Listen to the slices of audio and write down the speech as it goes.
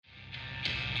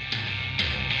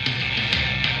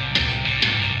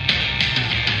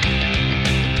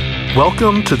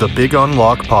Welcome to the Big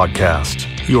Unlock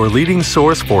Podcast, your leading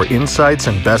source for insights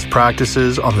and best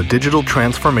practices on the digital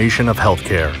transformation of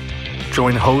healthcare.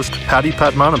 Join host Patty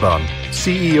Padmanabhan,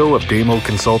 CEO of Damo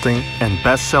Consulting and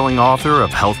best-selling author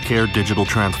of Healthcare Digital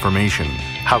Transformation,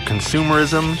 How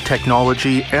Consumerism,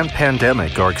 Technology, and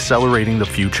Pandemic Are Accelerating the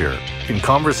Future, in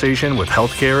conversation with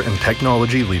healthcare and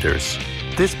technology leaders.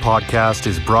 This podcast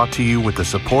is brought to you with the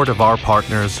support of our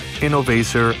partners,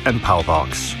 Innovacer and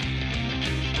Palbox.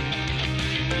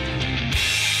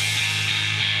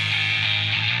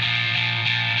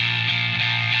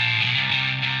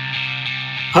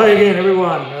 Hi again,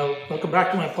 everyone. Welcome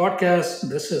back to my podcast.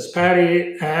 This is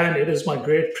Patty, and it is my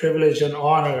great privilege and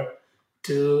honor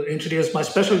to introduce my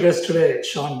special guest today,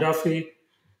 Sean Duffy,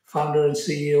 founder and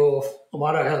CEO of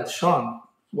Omada Health. Sean,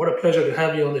 what a pleasure to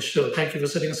have you on the show. Thank you for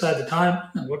setting aside the time,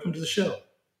 and welcome to the show.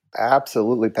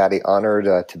 Absolutely, Patty.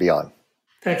 Honored to be on.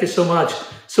 Thank you so much.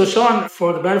 So, Sean,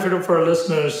 for the benefit of our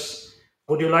listeners,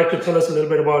 would you like to tell us a little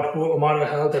bit about who Omada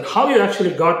Health and how you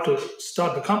actually got to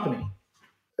start the company?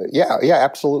 Yeah,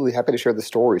 absolutely. Happy to share the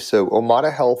story. So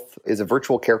Omada Health is a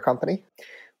virtual care company.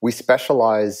 We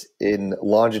specialize in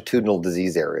longitudinal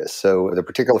disease areas. So the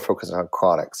particular focus on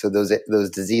chronic. So those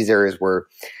disease areas where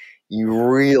you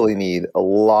really need a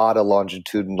lot of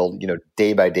longitudinal,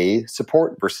 day by day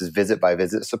support versus visit by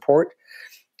visit support.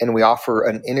 And we offer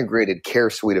an integrated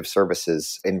care suite of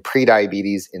services in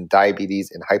prediabetes, in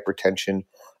diabetes, in hypertension,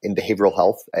 in behavioral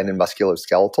health, and in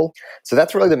musculoskeletal. So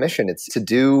that's really the mission. It's to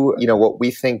do, what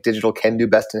we think digital can do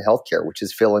best in healthcare, which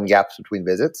is fill in gaps between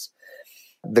visits.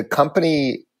 The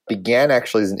company began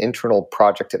actually as an internal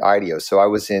project at IDEO. So I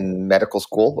was in medical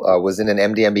school, was in an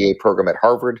MD-MBA program at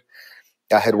Harvard.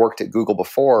 I had worked at Google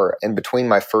before, and between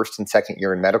my first and second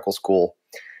year in medical school,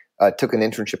 took an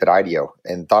internship at IDEO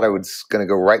and thought I was going to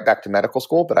go right back to medical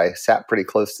school, but I sat pretty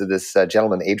close to this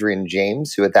gentleman, Adrian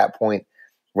James, who at that point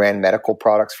ran medical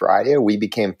products for IDEO. We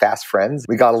became fast friends.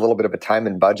 We got a little bit of a time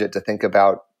and budget to think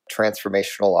about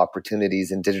transformational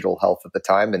opportunities in digital health at the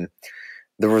time, and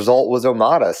the result was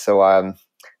Omada. So I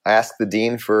asked the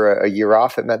dean for a year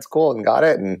off at med school and got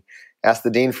it, and asked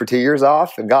the dean for 2 years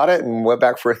off and got it, and went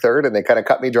back for a third, and they kind of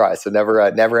cut me dry. So never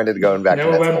ended up going back to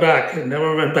med school.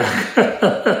 Never went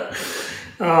back.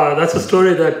 That's a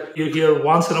story that you hear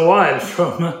once in a while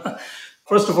from...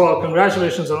 First of all,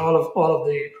 congratulations on all of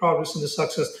the progress and the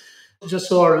success. Just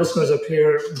so our listeners are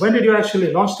clear, when did you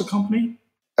actually launch the company?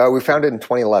 We founded in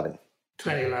 2011.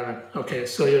 2011. Okay,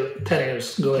 so you're 10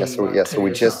 years going. So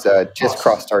we just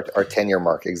crossed our 10-year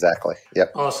mark. Exactly.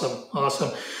 Yep.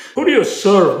 Awesome. Who do you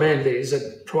serve mainly? Is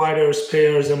it providers,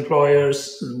 payers,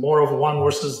 employers, more of one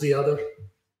versus the other?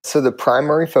 So the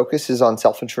primary focus is on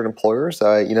self-insured employers.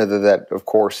 That, of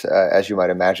course, as you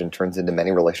might imagine, turns into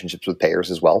many relationships with payers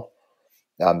as well.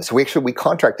 So we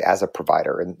contract as a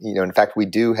provider, and in fact, we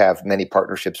do have many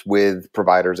partnerships with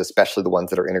providers, especially the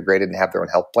ones that are integrated and have their own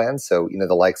health plans. So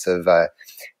the likes of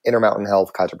Intermountain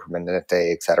Health, Kaiser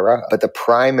Permanente, et cetera. But the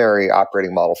primary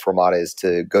operating model for Omada is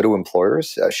to go to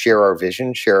employers, share our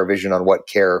vision on what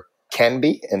care can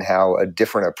be and how a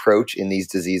different approach in these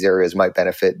disease areas might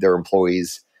benefit their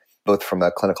employees, both from a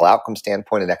clinical outcome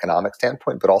standpoint and economic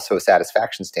standpoint, but also a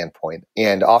satisfaction standpoint.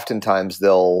 And oftentimes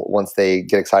they'll, once they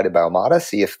get excited by Omada,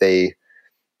 see if they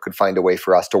could find a way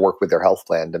for us to work with their health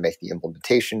plan to make the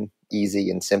implementation easy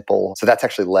and simple. So that's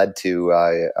actually led to,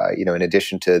 in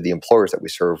addition to the employers that we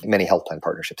serve, many health plan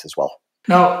partnerships as well.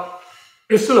 Now,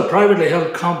 you're still a privately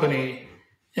held company.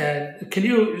 And can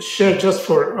you share, just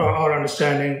for our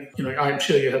understanding, I'm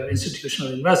sure you have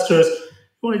institutional investors.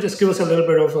 You want to just give us a little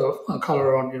bit of a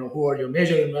color on, who are your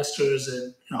major investors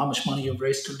and how much money you've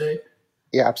raised to date?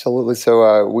 Yeah, absolutely.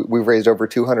 So we've raised over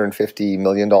 $250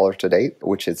 million to date,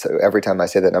 which is, every time I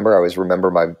say that number, I always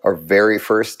remember our very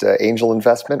first angel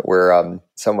investment where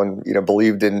someone,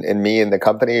 believed in me and the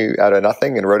company out of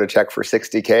nothing and wrote a check for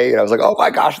 $60K. And I was like, oh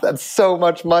my gosh, that's so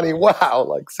much money. Wow,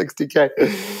 like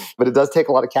 $60K. But it does take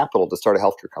a lot of capital to start a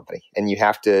healthcare company. And you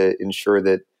have to ensure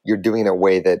that you're doing it in a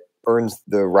way that earns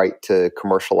the right to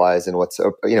commercialize in what's,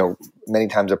 many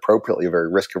times appropriately a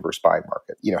very risk-averse buying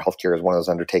market. Healthcare is one of those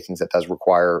undertakings that does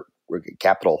require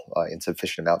capital in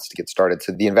sufficient amounts to get started.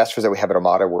 So the investors that we have at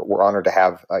Omada, we're honored to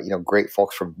have, great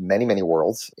folks from many, many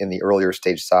worlds. In the earlier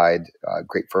stage side,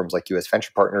 great firms like U.S.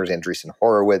 Venture Partners, Andreessen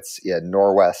Horowitz,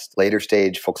 Norwest. Later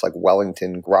stage, folks like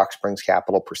Wellington, Rock Springs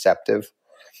Capital, Perceptive.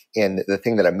 And the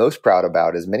thing that I'm most proud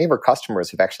about is many of our customers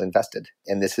have actually invested.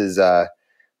 And this is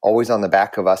always on the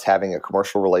back of us having a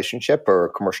commercial relationship or a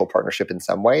commercial partnership in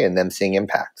some way and them seeing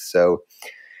impact. So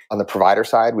on the provider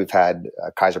side, we've had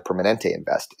Kaiser Permanente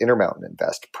invest, Intermountain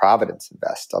invest, Providence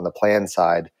invest. On the plan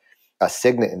side,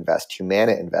 Cigna invest,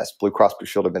 Humana invest, Blue Cross Blue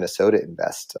Shield of Minnesota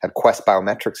invest, had Quest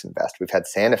Biometrics invest. We've had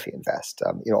Sanofi invest,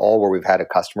 all where we've had a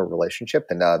customer relationship.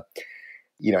 And,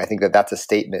 I think that that's a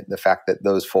statement, the fact that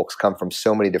those folks come from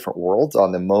so many different worlds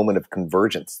on the moment of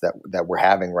convergence that we're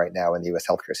having right now in the U.S.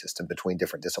 healthcare system between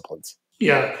different disciplines.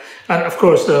 Yeah. And of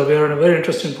course, we are at a very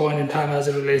interesting point in time as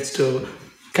it relates to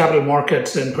capital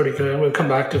markets in particular. And we'll come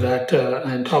back to that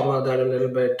and talk about that a little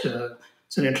bit.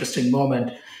 It's an interesting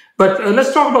moment. But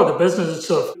let's talk about the business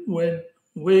itself. When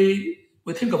we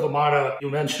think of Omada, you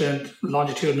mentioned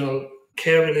longitudinal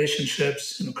care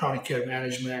relationships, chronic care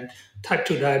management. Type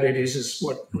 2 diabetes is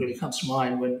what really comes to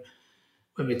mind when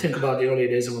we think about the early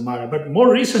days of Omada. But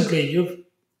more recently, you've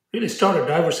really started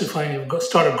diversifying. You've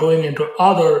started going into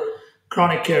other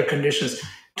chronic care conditions.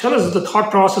 Tell us the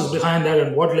thought process behind that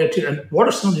and what led to, and what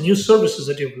are some of the new services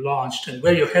that you've launched and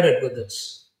where you're headed with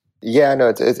this? Yeah, no,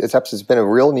 it's been a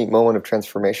real neat moment of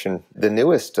transformation. The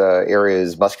newest area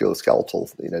is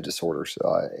musculoskeletal disorders,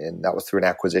 and that was through an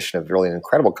acquisition of really an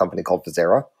incredible company called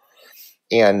Vizera.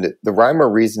 And the rhyme or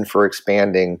reason for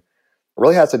expanding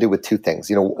really has to do with two things.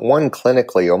 One,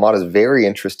 clinically, Omada is very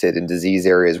interested in disease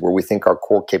areas where we think our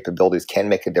core capabilities can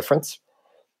make a difference,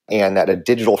 and that a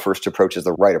digital-first approach is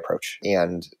the right approach.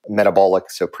 And metabolic,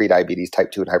 so prediabetes,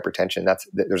 type 2, and hypertension,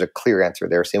 there's a clear answer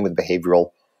there. Same with behavioral.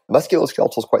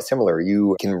 Musculoskeletal is quite similar.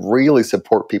 You can really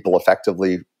support people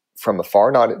effectively from afar,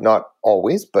 not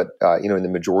always, but in the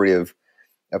majority of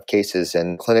cases.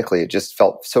 And clinically, it just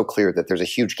felt so clear that there's a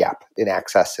huge gap in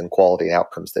access and quality and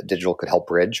outcomes that digital could help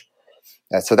bridge.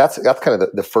 So that's kind of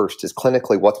the first is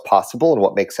clinically what's possible and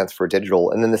what makes sense for digital.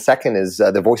 And then the second is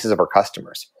the voices of our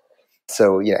customers.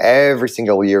 So every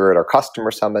single year at our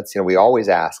customer summits, we always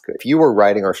ask, if you were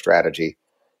writing our strategy,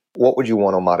 what would you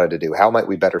want Omada to do? How might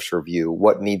we better serve you?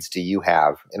 What needs do you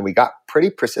have? And we got pretty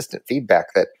persistent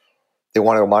feedback that they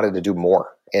wanted Omada to do more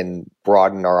and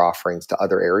broaden our offerings to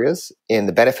other areas. And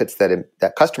the benefits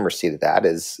that customers see to that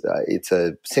is it's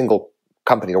a single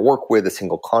company to work with, a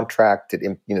single contract.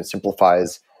 It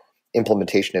simplifies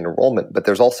implementation and enrollment, but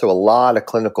there's also a lot of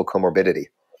clinical comorbidity.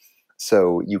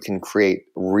 So you can create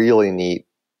really neat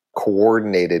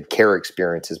coordinated care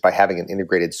experiences by having an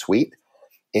integrated suite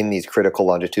in these critical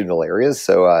longitudinal areas.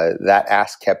 So that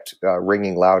ask kept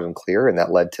ringing loud and clear, and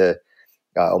that led to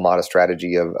Omada's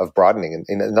strategy of broadening.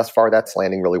 And thus far, that's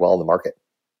landing really well in the market.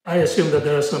 I assume that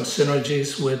there are some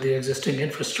synergies with the existing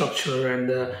infrastructure and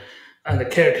the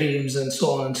care teams and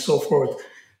so on and so forth.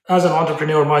 As an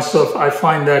entrepreneur myself, I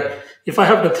find that if I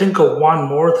have to think of one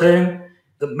more thing,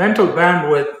 the mental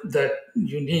bandwidth that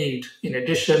you need, in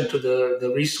addition to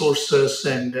the resources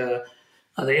and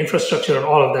the infrastructure and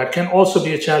all of that, can also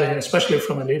be a challenge, especially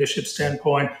from a leadership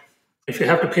standpoint. If you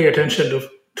have to pay attention to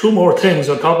two more things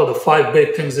on top of the five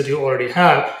big things that you already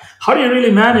have, how do you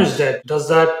really manage that? Does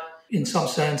that, in some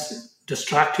sense,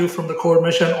 distract you from the core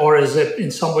mission, or is it in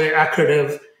some way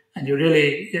accretive and you're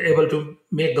really able to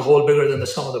make the whole bigger than the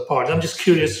sum of the parts? I'm just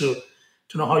curious to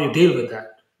know how you deal with that.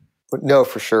 No,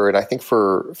 for sure. And I think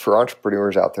for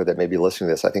entrepreneurs out there that may be listening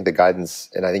to this, I think the guidance,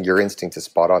 and I think your instinct is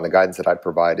spot on, the guidance that I'd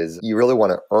provide is you really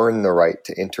want to earn the right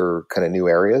to enter kind of new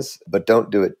areas, but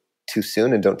don't do it too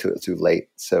soon and don't do it too late.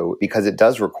 So because it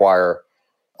does require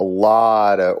a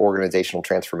lot of organizational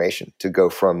transformation to go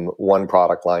from one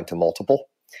product line to multiple.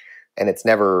 And it's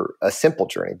never a simple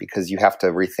journey because you have to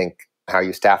rethink how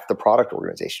you staff the product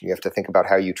organization. You have to think about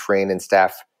how you train and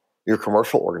staff your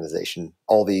commercial organization,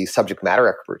 all the subject matter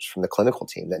experts from the clinical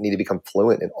team that need to become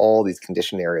fluent in all these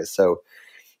condition areas. So,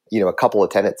 a couple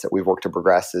of tenets that we've worked to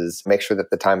progress is make sure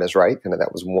that the time is right. And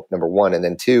that was number one. And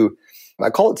then two, I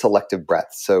call it selective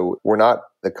breadth. So we're not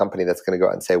the company that's going to go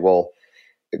out and say, well,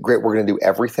 great, we're going to do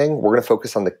everything. We're going to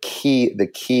focus on the key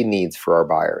needs for our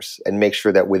buyers and make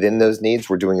sure that within those needs,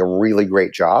 we're doing a really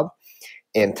great job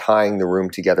in tying the room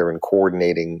together and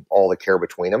coordinating all the care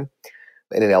between them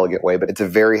in an elegant way. But it's a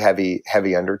very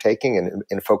heavy undertaking,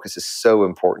 and focus is so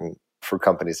important for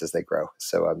companies as they grow.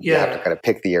 So you have to kind of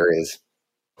pick the areas.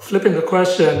 Flipping the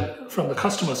question from the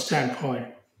customer standpoint,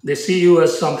 they see you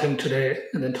as something today,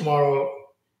 and then tomorrow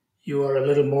you are a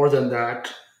little more than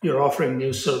that. You're offering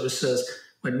new services,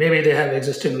 but maybe they have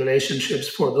existing relationships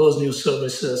for those new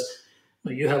services.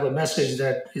 But you have a message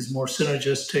that is more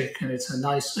synergistic, and it's a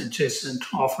nice adjacent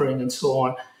offering and so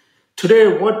on.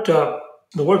 Today, what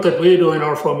the work that we do in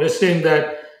our firm is seeing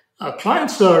that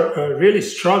clients are really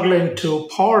struggling to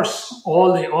parse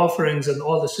all the offerings and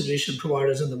all the solution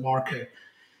providers in the market.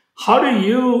 How do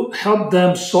you help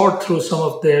them sort through some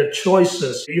of their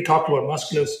choices? You talked about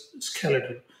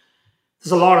musculoskeletal.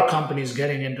 There's a lot of companies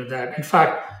getting into that. In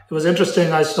fact, it was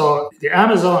interesting. I saw the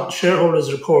Amazon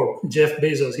shareholders report, Jeff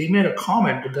Bezos. He made a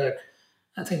comment that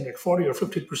I think like 40 or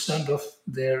 50% of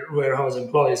their warehouse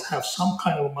employees have some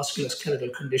kind of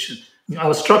musculoskeletal condition. I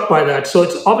was struck by that. So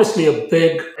it's obviously a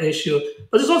big issue,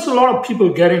 but there's also a lot of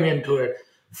people getting into it.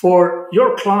 For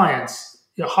your clients,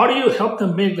 how do you help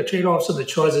them make the trade-offs and the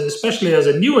choices, especially as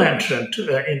a new entrant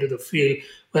into the field,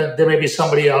 when there may be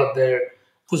somebody out there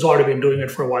who's already been doing it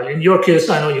for a while? In your case,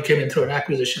 I know you came in through an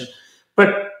acquisition,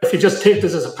 but if you just take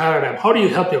this as a paradigm, how do you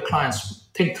help your clients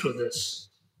think through this?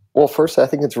 Well, first, I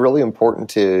think it's really important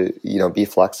to, be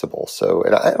flexible. So,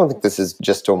 and I don't think this is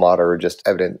just Omada or just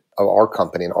evident of our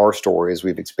company and our stories.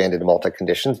 We've expanded to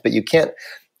multi-conditions, but you can't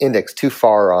index too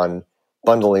far on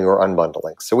bundling or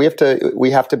unbundling. So we have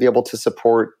to be able to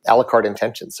support a la carte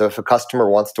intentions. So if a customer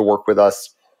wants to work with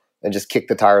us and just kick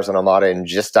the tires on Omada and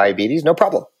just diabetes, no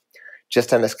problem. Just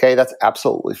MSK, that's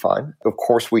absolutely fine. Of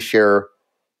course, we share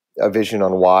a vision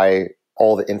on why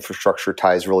all the infrastructure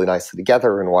ties really nicely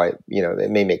together and why,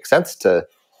 it may make sense to,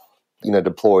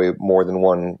 deploy more than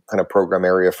one kind of program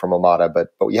area from Omada, but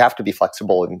you have to be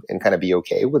flexible and kind of be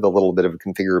okay with a little bit of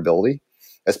configurability,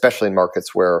 especially in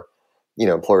markets where,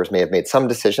 employers may have made some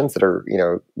decisions that are,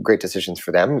 great decisions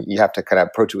for them. You have to kind of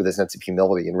approach it with a sense of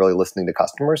humility and really listening to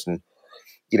customers and,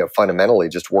 fundamentally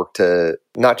just work to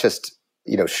not just,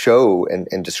 show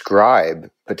and describe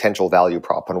potential value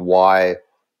prop on why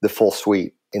the full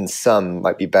suite in some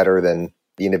might be better than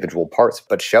the individual parts,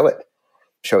 but show it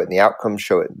in the outcomes,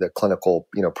 show it the clinical,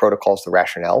 protocols, the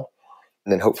rationale,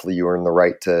 and then hopefully you earn the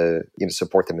right to,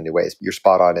 support them in new ways. You're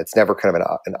spot on. It's never kind of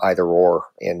an either or,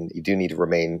 and you do need to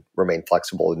remain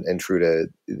flexible and true to,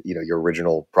 your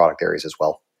original product areas as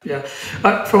well. Yeah.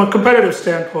 From a competitive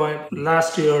standpoint,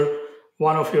 last year,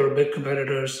 one of your big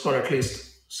competitors, or at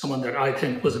least someone that I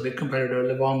think was a big competitor,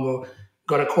 Livongo,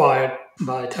 got acquired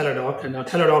by Teladoc, and now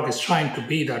Teladoc is trying to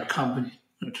be that company.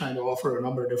 They're trying to offer a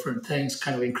number of different things,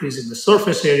 kind of increasing the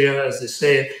surface area, as they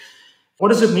say. What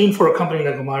does it mean for a company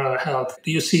like Omada Health?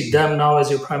 Do you see them now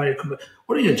as your primary competitor?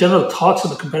 What are your general thoughts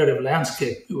on the competitive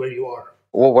landscape where you are?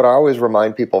 Well, what I always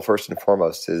remind people first and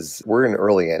foremost is we're in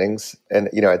early innings. And,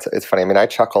 it's funny. I mean, I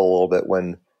chuckle a little bit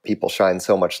when people shine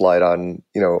so much light on,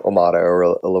 Omada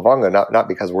or Livongo, not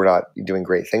because we're not doing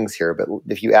great things here, but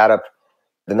if you add up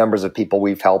the numbers of people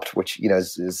we've helped, which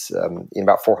is in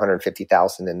about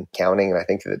 450,000 and counting, and I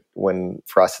think that when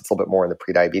for us it's a little bit more in the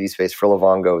pre-diabetes space. For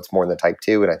Livongo, it's more in the type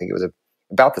 2, and I think it was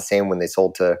about the same when they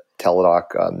sold to Teladoc.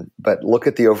 But look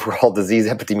at the overall disease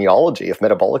epidemiology of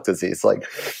metabolic disease. Like,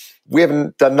 we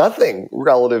haven't done nothing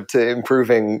relative to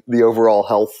improving the overall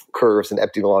health curves and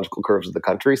epidemiological curves of the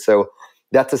country. So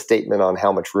that's a statement on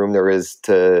how much room there is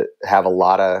to have a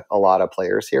lot of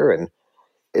players here, and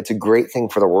it's a great thing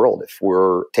for the world if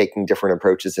we're taking different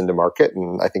approaches into market.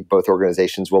 And I think both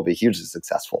organizations will be hugely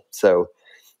successful. So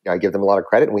I give them a lot of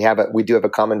credit. And we do have a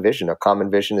common vision. A common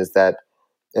vision is that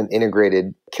an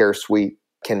integrated care suite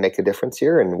can make a difference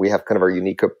here. And we have kind of our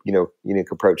unique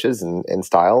approaches and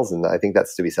styles. And I think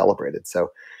that's to be celebrated.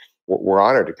 So we're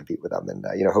honored to compete with them. And,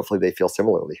 hopefully they feel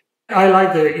similarly. I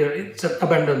like it's an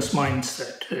abundance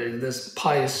mindset. This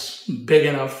pie is big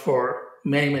enough for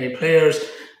many, many players,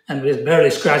 and we're barely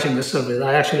scratching the surface.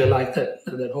 I actually like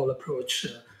that whole approach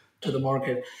to the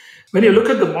market. When you look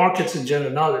at the markets in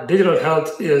general, now that digital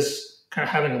health is kind of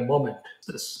having a moment.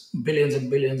 There's billions and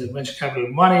billions in venture capital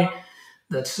money.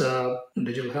 That's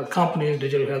digital health companies.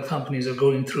 Digital health companies are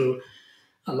going through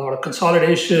a lot of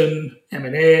consolidation,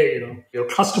 M&A. Your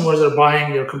customers are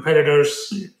buying your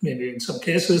competitors. Maybe in some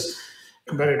cases,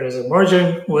 competitors are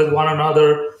merging with one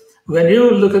another. When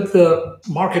you look at the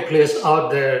marketplace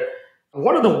out there,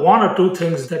 what are the one or two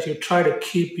things that you try to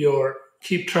keep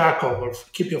track of or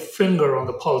keep your finger on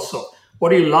the pulse of? What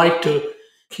do you like to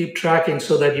keep tracking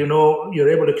so that you're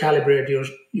able to calibrate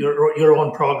your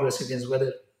own progress against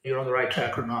whether you're on the right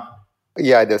track or not?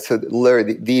 Yeah, so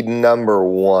Larry, the number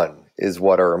one is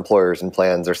what our employers and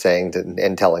plans are saying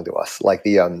and telling to us. Like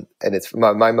and it's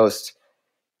my most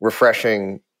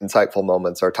refreshing, insightful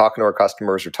moments are talking to our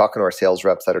customers or talking to our sales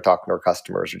reps that are talking to our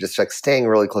customers, or just like staying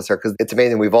really close there, because it's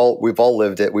amazing. We've all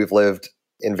lived it. We've lived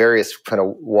in various kind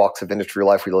of walks of industry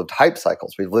life. We lived hype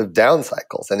cycles. We've lived down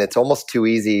cycles, and it's almost too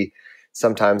easy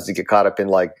sometimes to get caught up in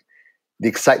like the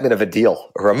excitement of a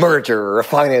deal or a merger or a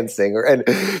financing. And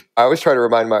I always try to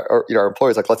remind our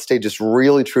employees, like, let's stay just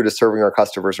really true to serving our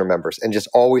customers or members, and just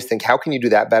always think, how can you do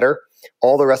that better?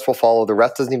 All the rest will follow. The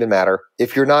rest doesn't even matter.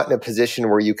 If you're not in a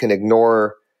position where you can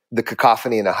ignore the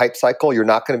cacophony in a hype cycle, you're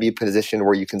not going to be in a position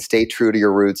where you can stay true to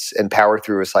your roots and power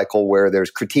through a cycle where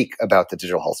there's critique about the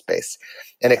digital health space.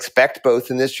 And expect both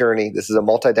in this journey. This is a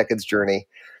multi-decades journey.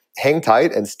 hang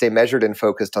tight and stay measured and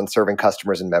focused on serving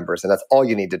customers and members. And that's all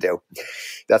you need to do.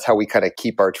 That's how we kind of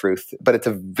keep our truth. But it's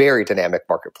a very dynamic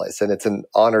marketplace. And it's an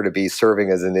honor to be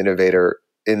serving as an innovator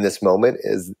in this moment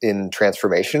is in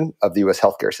transformation of the U.S.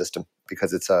 healthcare system,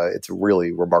 because it's a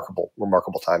really remarkable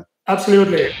time.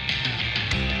 Absolutely.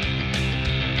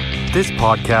 This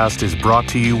podcast is brought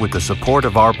to you with the support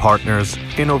of our partners,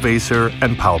 Innovacer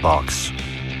and Palbox.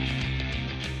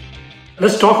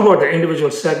 Let's talk about the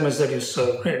individual segments that you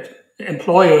serve. Right?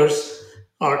 Employers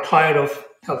are tired of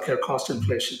healthcare cost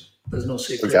inflation. There's no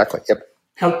secret. Exactly. Yep.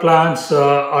 Health plans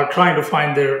are trying to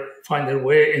find their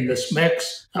way in this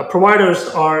mix. Providers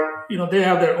are, they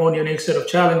have their own unique set of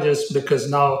challenges because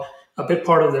now a big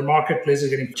part of their marketplace is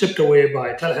getting chipped away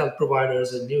by telehealth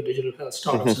providers and new digital health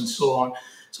startups and so on.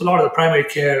 So a lot of the primary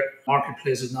care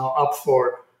marketplace is now up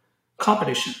for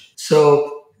competition.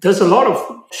 So there's a lot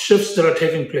of shifts that are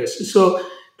taking place. So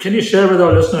can you share with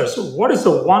our listeners, what is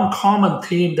the one common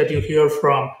theme that you hear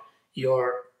from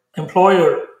your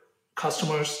employer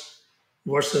customers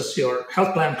versus your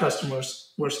health plan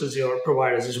customers versus your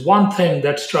providers? Is one thing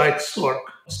that strikes or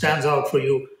stands out for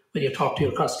you when you talk to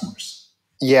your customers?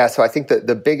 Yeah, so I think that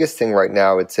the biggest thing right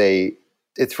now,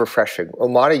 it's refreshing.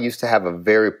 Omada used to have a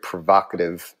very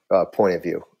provocative point of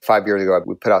view. 5 years ago,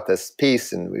 we put out this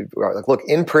piece and we were like, look,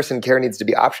 in-person care needs to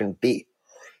be option B.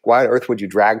 Why on earth would you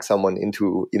drag someone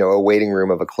into, a waiting room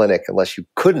of a clinic unless you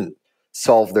couldn't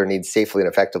solve their needs safely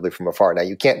and effectively from afar? Now,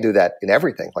 you can't do that in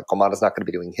everything. Like Omada's not going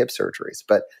to be doing hip surgeries,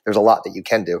 but there's a lot that you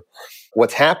can do.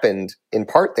 What's happened, in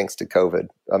part thanks to COVID,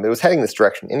 it was heading this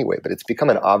direction anyway, but it's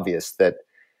becoming obvious that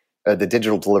the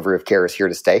digital delivery of care is here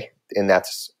to stay, and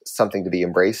that's something to be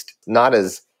embraced, not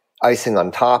as icing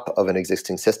on top of an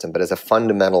existing system, but as a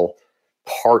fundamental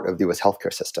part of the U.S.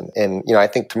 healthcare system. And, I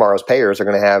think tomorrow's payers are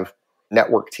going to have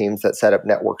network teams that set up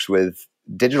networks with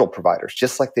digital providers,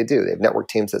 just like they do. They have network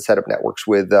teams that set up networks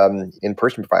with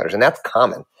in-person providers, and that's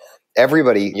common.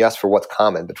 Everybody, you ask for what's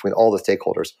common between all the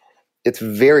stakeholders. It's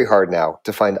very hard now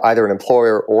to find either an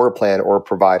employer or a plan or a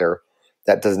provider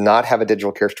that does not have a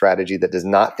digital care strategy, that does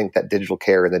not think that digital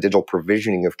care and the digital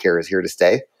provisioning of care is here to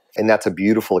stay. And that's a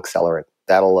beautiful accelerant.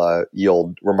 That'll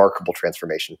yield remarkable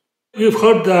transformation. We've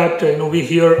heard that, we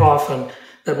hear often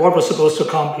that what was supposed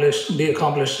to be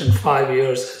accomplished in 5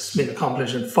 years has been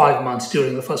accomplished in 5 months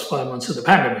during the first 5 months of the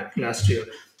pandemic last year,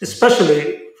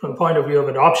 especially from the point of view of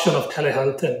adoption of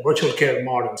telehealth and virtual care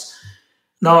models.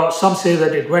 Now, some say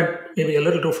that it went maybe a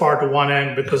little too far to one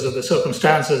end because of the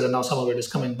circumstances, and now some of it is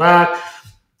coming back.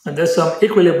 And there's some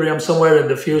equilibrium somewhere in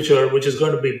the future, which is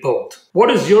going to be both.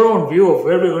 What is your own view of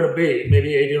where we're going to be,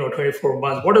 maybe 18 or 24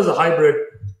 months? What does a hybrid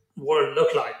world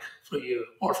look like for you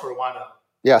or for Omada?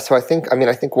 Yeah, so I think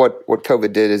what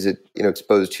COVID did is it,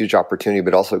 exposed huge opportunity,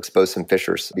 but also exposed some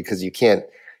fissures, because you can't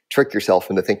trick yourself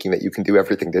into thinking that you can do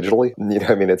everything digitally.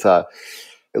 It's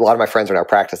a lot of my friends are now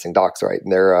practicing docs, right?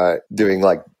 And they're doing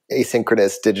like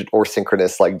asynchronous digital or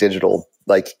synchronous digital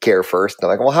care first. And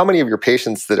I'm like, well, how many of your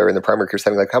patients that are in the primary care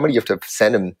setting, how many you have to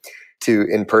send them to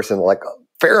in person? A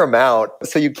fair amount.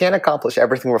 So you can't accomplish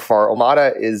everything from afar.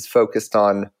 Omada is focused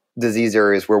on disease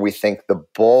areas where we think the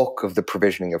bulk of the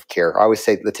provisioning of care. I always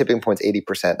say the tipping point's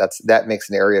 80%. That makes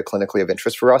an area clinically of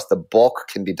interest for us. The bulk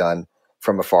can be done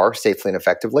from afar, safely and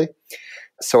effectively.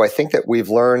 So I think that we've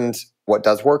learned what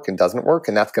does work and doesn't work,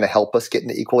 and that's going to help us get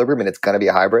into equilibrium, and it's going to be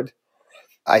a hybrid.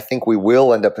 I think we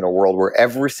will end up in a world where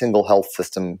every single health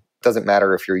system, doesn't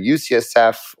matter if you're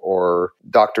UCSF or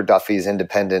Dr. Duffy's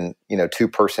independent,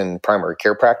 2-person primary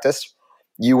care practice,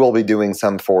 you will be doing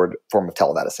some form of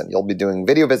telemedicine. You'll be doing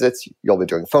video visits, you'll be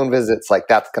doing phone visits,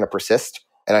 that's going to persist.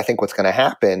 And I think what's going to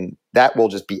happen, that will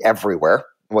just be everywhere.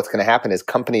 And what's going to happen is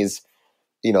companies,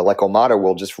 like Omada,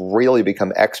 will just really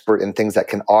become expert in things that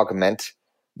can augment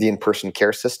the in-person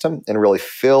care system and really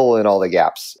fill in all the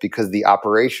gaps, because the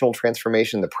operational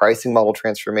transformation, the pricing model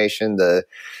transformation, the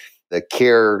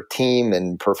care team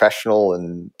and professional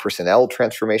and personnel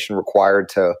transformation required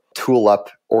to tool up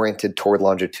oriented toward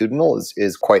longitudinal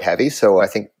is quite heavy. So I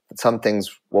think some things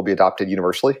will be adopted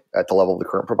universally at the level of the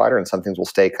current provider, and some things will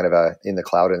stay kind of in the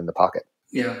cloud and in the pocket.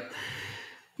 Yeah.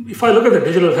 If I look at the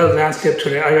digital health landscape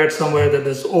today, I read somewhere that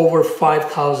there's over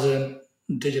 5,000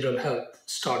 digital health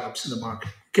startups in the market,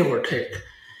 give or take.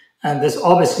 And there's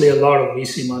obviously a lot of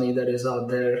VC money that is out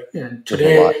there. And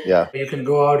today, you can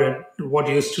go out and what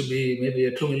used to be maybe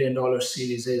a $2 million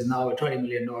Series A is now a $20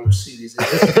 million Series A.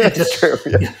 It's just true.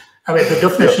 Yeah.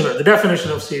 The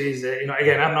definition of Series A,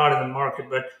 again, I'm not in the market,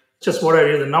 but just what I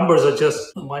read, the numbers are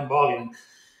just mind-boggling.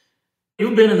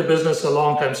 You've been in the business a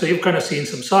long time, so you've kind of seen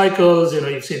some cycles,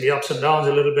 you've seen the ups and downs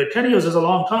a little bit. 10 years is a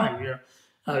long time,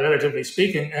 relatively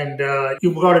speaking, and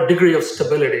you've got a degree of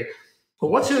stability. But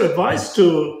what's your advice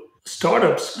to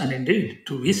startups and indeed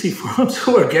to VC firms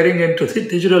who are getting into the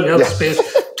digital health space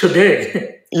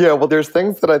today? Yeah, well, there's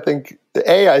things that I think,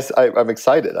 I'm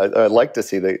excited. I like to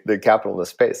see the capital in the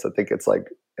space. I think it's like,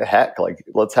 heck, like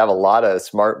let's have a lot of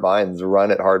smart minds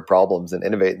run at hard problems and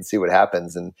innovate and see what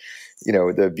happens. And,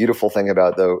 the beautiful thing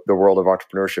about the world of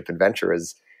entrepreneurship and venture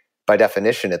is by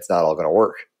definition, it's not all going to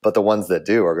work, but the ones that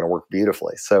do are going to work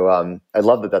beautifully. So I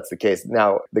love that that's the case.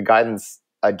 Now, the guidance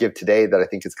I'd give today that I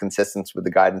think is consistent with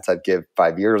the guidance I'd give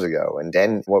 5 years ago. And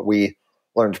then what we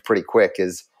learned pretty quick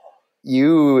is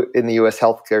you in the US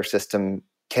healthcare system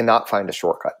cannot find a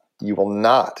shortcut. You will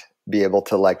not be able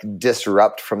to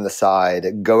disrupt from the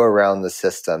side, go around the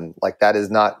system. That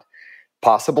is not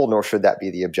possible, nor should that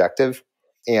be the objective.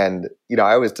 And,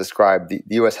 I always describe the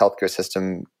US healthcare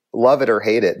system, love it or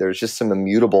hate it, there's just some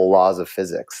immutable laws of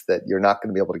physics that you're not going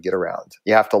to be able to get around.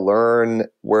 You have to learn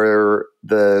where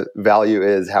the value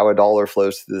is, how a dollar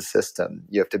flows through the system.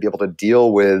 You have to be able to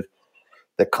deal with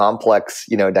the complex,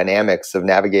 dynamics of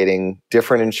navigating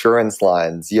different insurance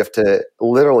lines. You have to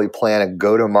literally plan a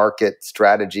go-to-market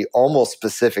strategy almost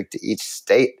specific to each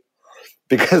state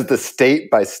because the state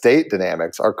by state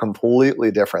dynamics are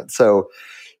completely different. So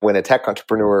when a tech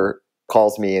entrepreneur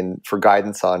calls me and for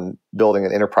guidance on building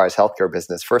an enterprise healthcare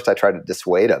business, first I try to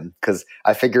dissuade them because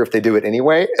I figure if they do it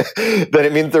anyway, then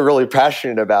it means they're really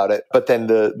passionate about it. But then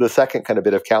the second kind of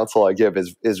bit of counsel I give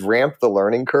is ramp the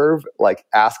learning curve,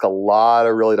 ask a lot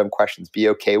of really dumb questions, be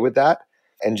okay with that,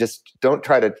 and just don't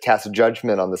try to cast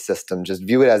judgment on the system. Just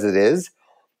view it as it is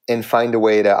and find a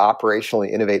way to operationally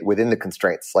innovate within the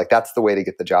constraints. That's the way to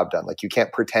get the job done. You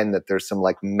can't pretend that there's some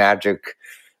magic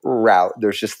route.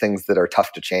 There's just things that are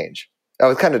tough to change. That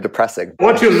was kind of depressing.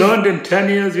 What you learned in 10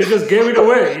 years, you just gave it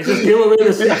away. You just gave away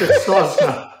the secret sauce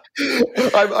now.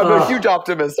 I'm a huge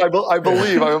optimist. I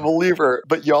believe, I'm a believer,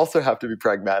 but you also have to be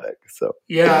pragmatic. So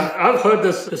yeah, I've heard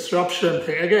this disruption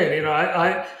thing. Again,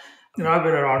 I've been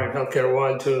around in healthcare a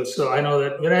while too. So I know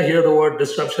that when I hear the word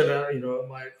disruption,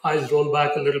 my eyes roll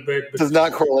back a little bit. It does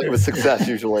not correlate with success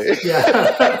usually.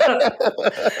 Yeah.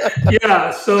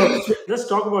 Yeah. So let's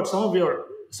talk about some of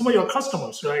your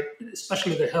customers, right?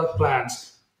 Especially the health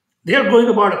plans. They are going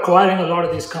about acquiring a lot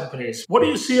of these companies. What do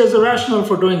you see as the rationale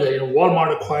for doing that?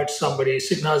 Walmart acquired somebody,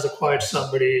 Cigna has acquired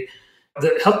somebody.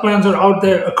 The health plans are out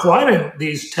there acquiring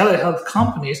these telehealth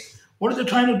companies. What are they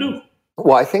trying to do?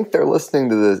 Well, I think they're listening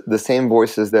to the same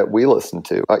voices that we listen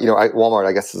to. Walmart,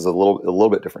 I guess, is a little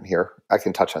bit different here. I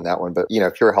can touch on that one. But,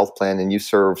 if you're a health plan and you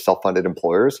serve self-funded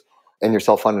employers, and your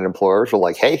self-funded employers are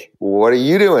like, hey, what are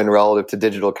you doing relative to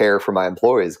digital care for my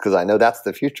employees? Because I know that's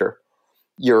the future.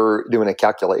 You're doing a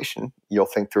calculation. You'll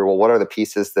think through, well, what are the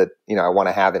pieces that I want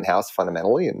to have in-house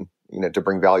fundamentally and to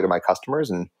bring value to my customers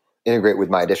and integrate with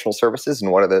my additional services?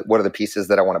 And what are the pieces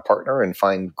that I want to partner and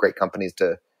find great companies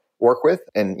to work with?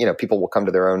 And people will come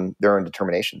to their own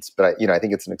determinations. But I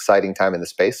think it's an exciting time in the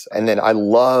space. And then I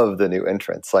love the new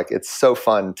entrants. It's so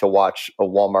fun to watch a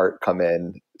Walmart come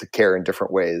in to care in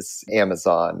different ways.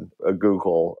 Amazon,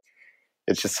 Google.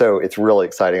 It's really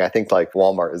exciting. I think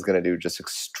Walmart is going to do just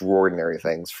extraordinary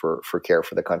things for care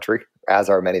for the country, as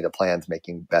are many of the plans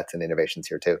making bets and innovations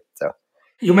here too. So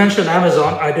you mentioned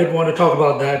Amazon. I did want to talk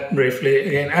about that briefly.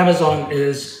 Again, Amazon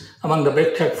is among the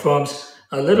big tech firms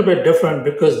a little bit different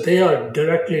because they are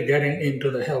directly getting into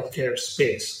the healthcare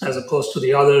space as opposed to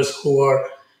the others who are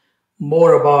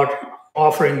more about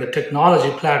offering the technology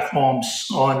platforms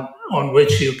on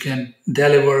which you can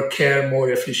deliver care more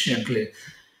efficiently.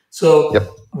 So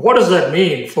What does that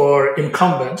mean for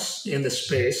incumbents in the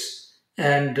space?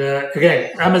 And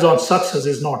again, Amazon's success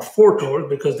is not foretold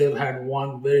because they've had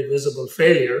one very visible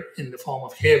failure in the form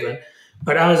of Haven,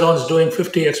 but Amazon's doing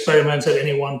 50 experiments at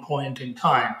any one point in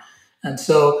time. And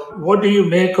so what do you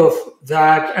make of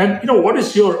that? And what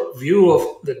is your view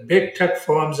of the big tech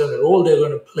firms and the role they're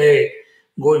going to play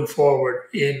going forward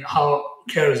in how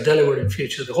care is delivered in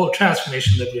future, the whole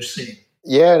transformation that we're seeing?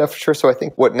 Yeah, no, for sure. So I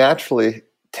think what naturally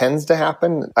tends to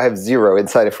happen, I have zero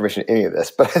inside information in any of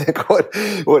this, but I think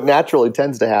what naturally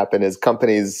tends to happen is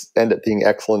companies end up being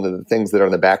excellent at the things that are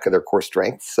on the back of their core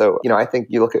strengths. So, I think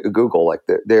you look at Google,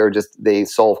 they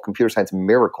solve computer science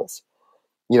miracles.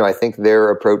 I think their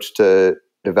approach to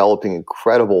developing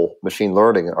incredible machine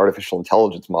learning and artificial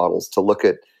intelligence models to look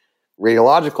at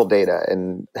radiological data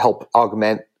and help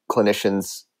augment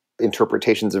clinicians'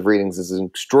 interpretations of readings is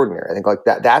extraordinary. I think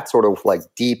that sort of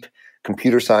deep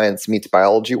computer science meets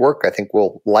biology work, I think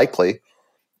will likely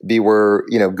be where,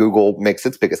 Google makes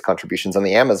its biggest contributions. On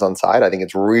the Amazon side, I think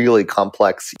it's really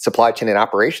complex supply chain and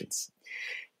operations.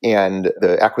 And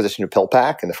the acquisition of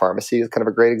PillPack and the pharmacy is kind of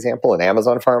a great example. And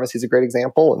Amazon Pharmacy is a great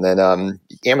example. And then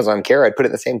Amazon Care, I'd put it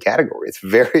in the same category. It's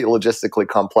very logistically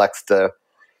complex to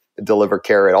deliver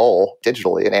care at all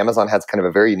digitally. And Amazon has kind of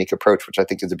a very unique approach, which I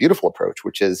think is a beautiful approach,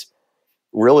 which is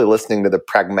really listening to the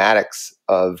pragmatics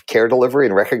of care delivery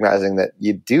and recognizing that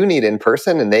you do need in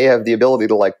person and they have the ability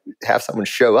to like have someone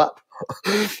show up.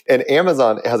 And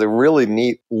Amazon has a really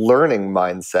neat learning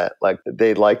mindset. Like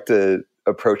they like to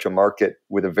approach a market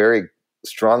with a very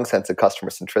strong sense of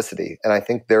customer centricity. And I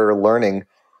think they're learning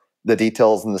the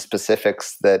details and the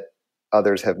specifics that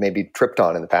others have maybe tripped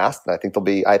on in the past. And I think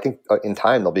in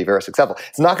time they'll be very successful.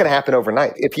 It's not going to happen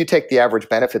overnight. If you take the average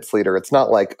benefits leader, it's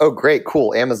not like, oh, great,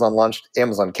 cool, Amazon launched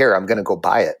Amazon Care, I'm going to go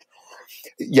buy it.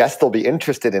 Yes, they'll be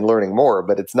interested in learning more,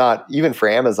 but it's not, even for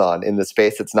Amazon in the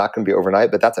space, it's not going to be overnight,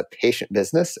 but that's a patient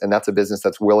business. And that's a business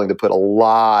that's willing to put a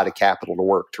lot of capital to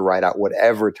work to ride out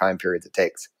whatever time periods it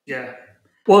takes. Yeah.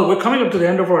 Well, we're coming up to the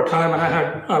end of our time, and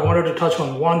I wanted to touch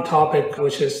on one topic,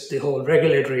 which is the whole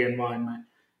regulatory environment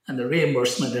and the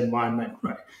reimbursement environment,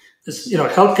 right? This,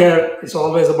 healthcare is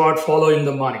always about following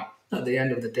the money at the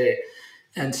end of the day.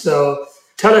 And so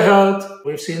telehealth,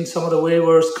 we've seen some of the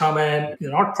waivers come in.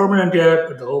 They're not permanent yet,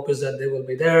 but the hope is that they will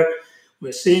be there.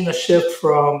 We're seeing a shift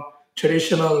from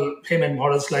traditional payment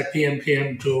models like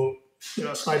PMPM to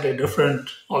slightly different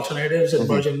alternatives and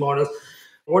emerging models.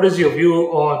 What is your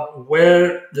view on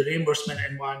where the reimbursement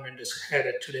environment is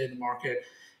headed today in the market?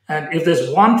 And if there's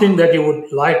one thing that you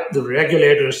would like the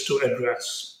regulators to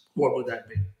address, what would that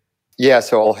be? Yeah,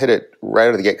 so I'll hit it right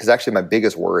out of the gate because actually my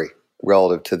biggest worry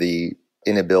relative to the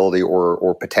inability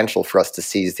or potential for us to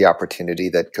seize the opportunity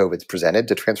that COVID's presented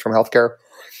to transform healthcare.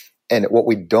 And what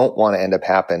we don't want to end up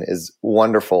happen is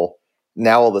wonderful.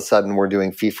 Now all of a sudden we're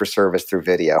doing fee for service through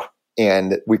video.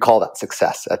 And we call that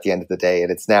success at the end of the day.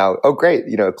 And it's now, oh, great,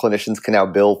 clinicians can now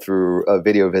bill through a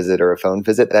video visit or a phone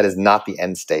visit. That is not the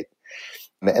end state.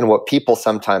 And what people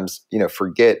sometimes,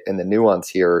 forget in the nuance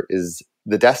here is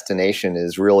the destination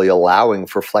is really allowing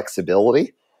for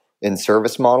flexibility in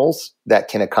service models that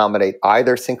can accommodate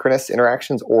either synchronous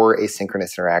interactions or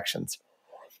asynchronous interactions.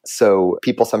 So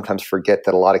people sometimes forget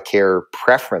that a lot of care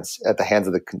preference at the hands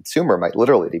of the consumer might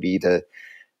literally be to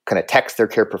kind of text their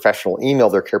care professional, email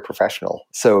their care professional.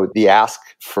 So the ask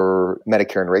for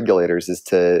Medicare and regulators is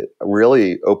to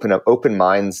really open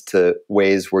minds to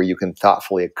ways where you can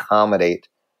thoughtfully accommodate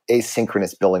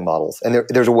asynchronous billing models. And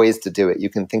there's ways to do it. You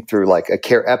can think through like a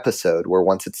care episode where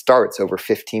once it starts over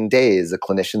 15 days, a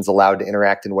clinician's allowed to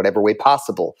interact in whatever way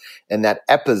possible. And that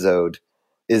episode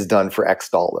is done for X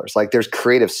dollars. Like there's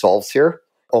creative solves here.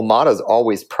 Omada's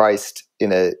always priced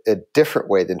in a different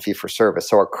way than fee for service.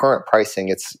 So our current pricing,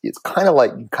 it's kind of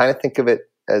like, you kind of think of it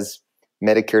as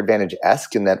Medicare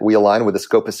Advantage-esque in that we align with the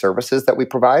scope of services that we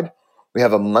provide. We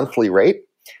have a monthly rate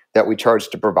that we charge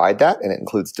to provide that, and it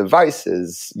includes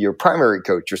devices, your primary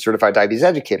coach, your certified diabetes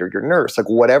educator, your nurse, like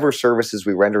whatever services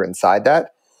we render inside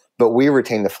that, but we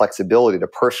retain the flexibility to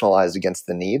personalize against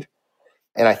the need.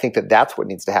 And I think that that's what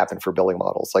needs to happen for billing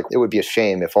models. Like it would be a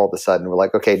shame if all of a sudden we're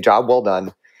like, okay, job well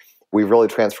done. We've really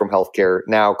transformed healthcare.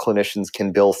 Now clinicians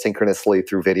can bill synchronously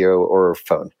through video or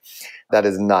phone. That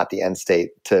is not the end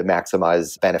state to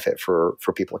maximize benefit for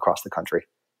people across the country.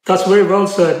 That's very well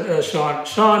said, Sean.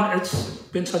 Sean, it's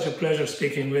been such a pleasure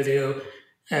speaking with you.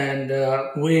 And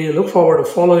we look forward to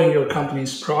following your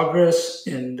company's progress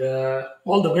and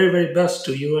all the very, very best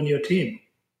to you and your team.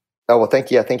 Oh, well, thank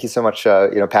you. Yeah, thank you so much,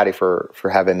 Patty, for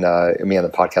having me on the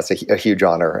podcast. A huge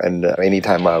honor. And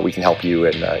anytime we can help you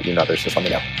and others, just let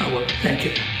me know. I will. Thank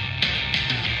you.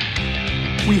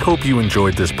 We hope you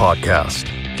enjoyed this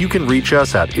podcast. You can reach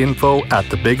us at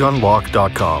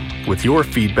info@thebigunlock.com with your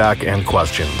feedback and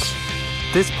questions.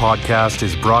 This podcast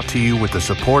is brought to you with the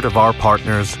support of our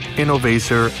partners,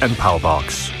 Innovacer and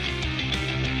Palbox.